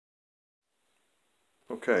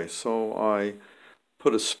Okay, so I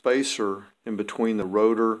put a spacer in between the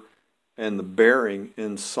rotor and the bearing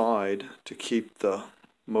inside to keep the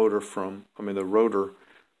rotor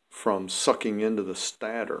from sucking into the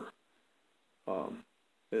stator.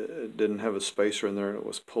 It didn't have a spacer in there and it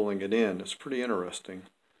was pulling it in. It's pretty interesting.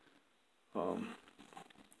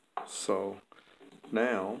 So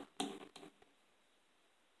now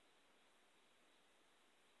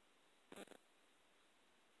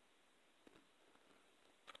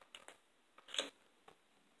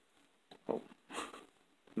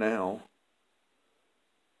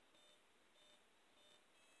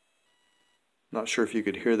not sure if you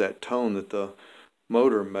could hear that tone that the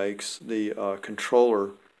motor makes. The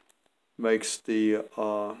controller makes the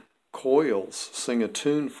coils sing a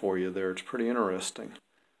tune for you there. It's pretty interesting.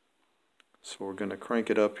 So we're going to crank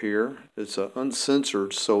it up here. It's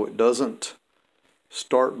uncensored, so it doesn't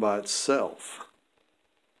start by itself.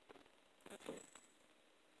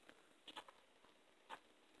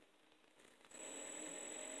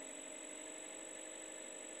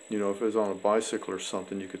 You know, if it was on a bicycle or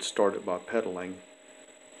something, you could start it by pedaling.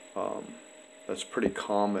 That's pretty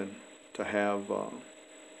common to have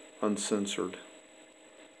uncensored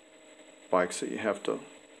bikes that you have to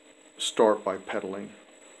start by pedaling.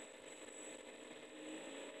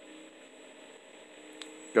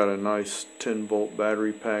 Got a nice 10-volt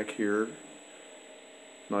battery pack here,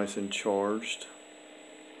 nice and charged.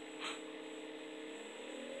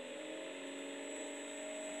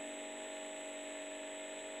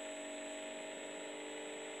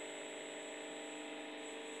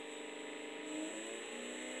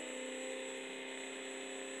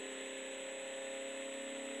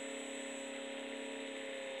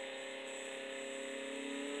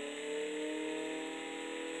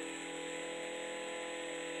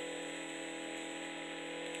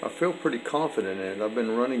 I feel pretty confident in it. I've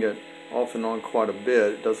been running it off and on quite a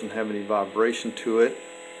bit. It doesn't have any vibration to it.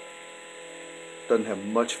 Doesn't have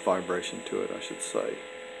much vibration to it, I should say.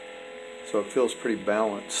 So it feels pretty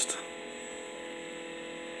balanced.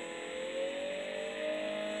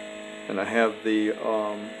 And I have the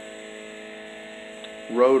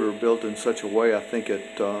rotor built in such a way I think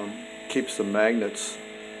it keeps the magnets.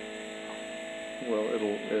 Well,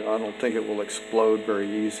 I don't think it will explode very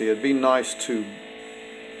easy. It'd be nice to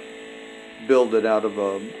build it out of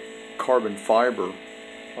a carbon fiber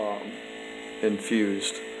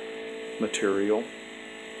infused material.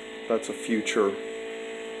 That's a future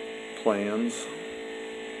plans.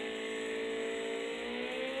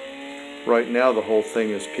 Right now the whole thing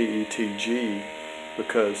is PETG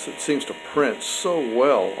because it seems to print so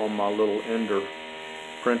well on my little Ender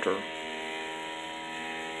printer.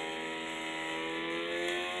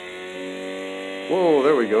 Whoa,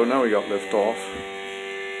 there we go. Now we got lift off.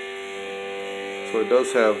 So it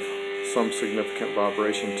does have some significant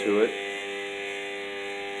vibration to it.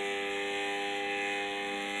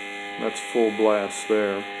 That's full blast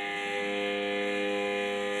there.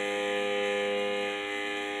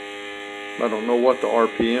 I don't know what the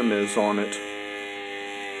RPM is on it.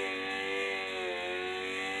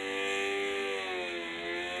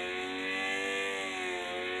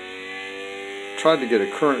 Tried to get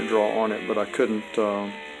a current draw on it, but I couldn't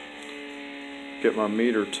get my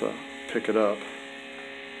meter to pick it up.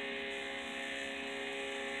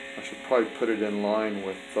 I should probably put it in line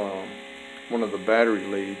with one of the battery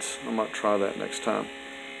leads. I might try that next time.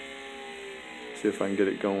 See if I can get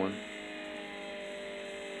it going.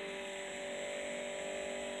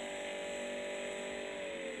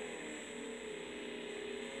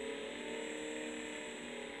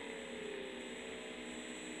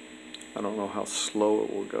 I don't know how slow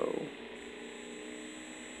it will go.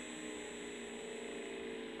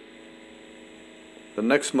 The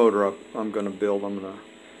next motor I'm going to build, I'm going to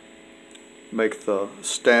make the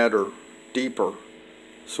stator deeper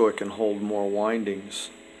so it can hold more windings,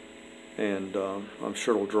 and I'm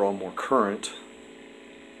sure it'll draw more current.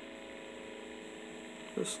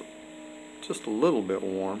 Just a little bit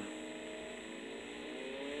warm.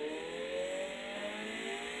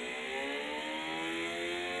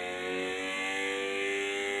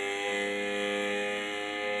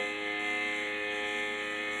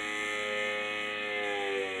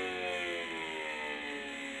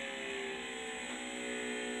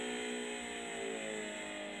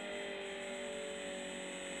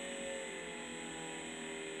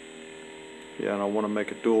 Yeah, and I want to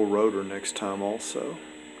make a dual rotor next time also.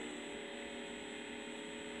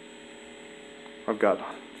 I've got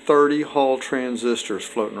 30 Hall transistors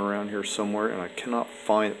floating around here somewhere, and I cannot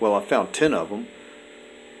find, well, I found 10 of them,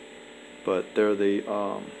 but they're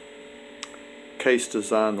the case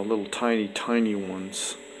design, the little tiny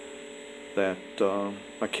ones. that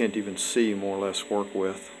I can't even see more or less work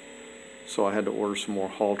with. So I had to order some more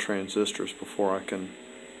Hall transistors before I can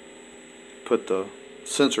put the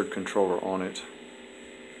censored controller on it.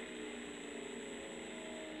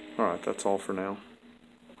 Alright, that's all for now.